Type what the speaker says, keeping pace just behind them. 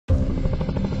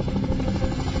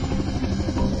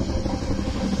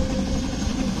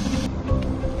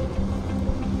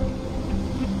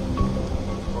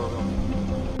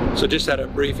So just had a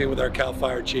briefing with our CAL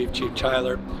FIRE Chief, Chief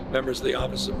Tyler, members of the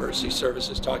Office of Emergency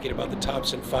Services, talking about the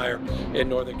Thompson Fire in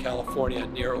Northern California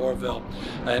near Orville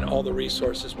and all the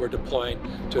resources we're deploying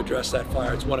to address that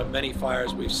fire. It's one of many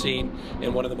fires we've seen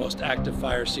in one of the most active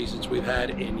fire seasons we've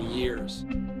had in years.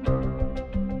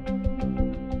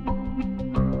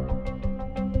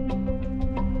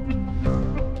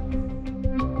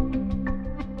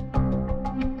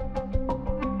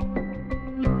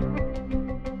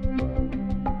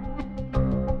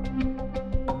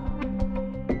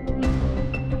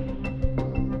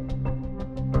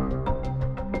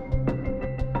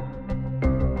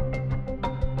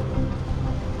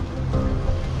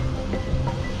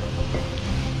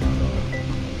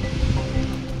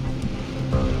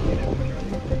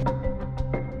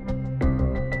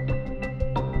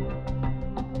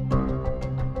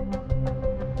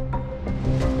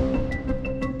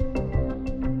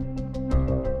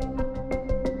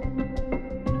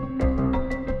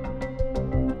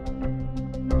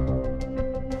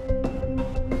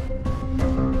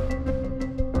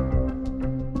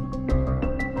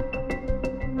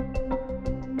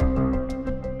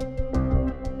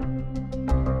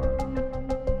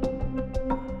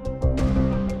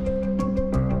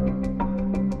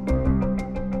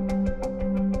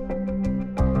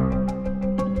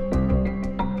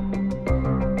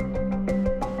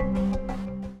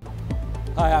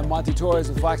 Hi, I'm Monty Torres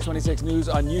with Fox 26 News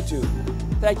on YouTube.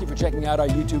 Thank you for checking out our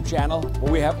YouTube channel,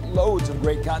 where we have loads of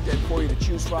great content for you to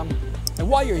choose from. And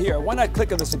while you're here, why not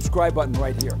click on the subscribe button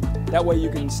right here? That way you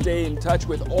can stay in touch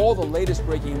with all the latest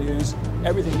breaking news,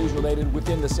 everything news related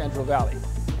within the Central Valley.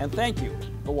 And thank you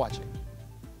for watching.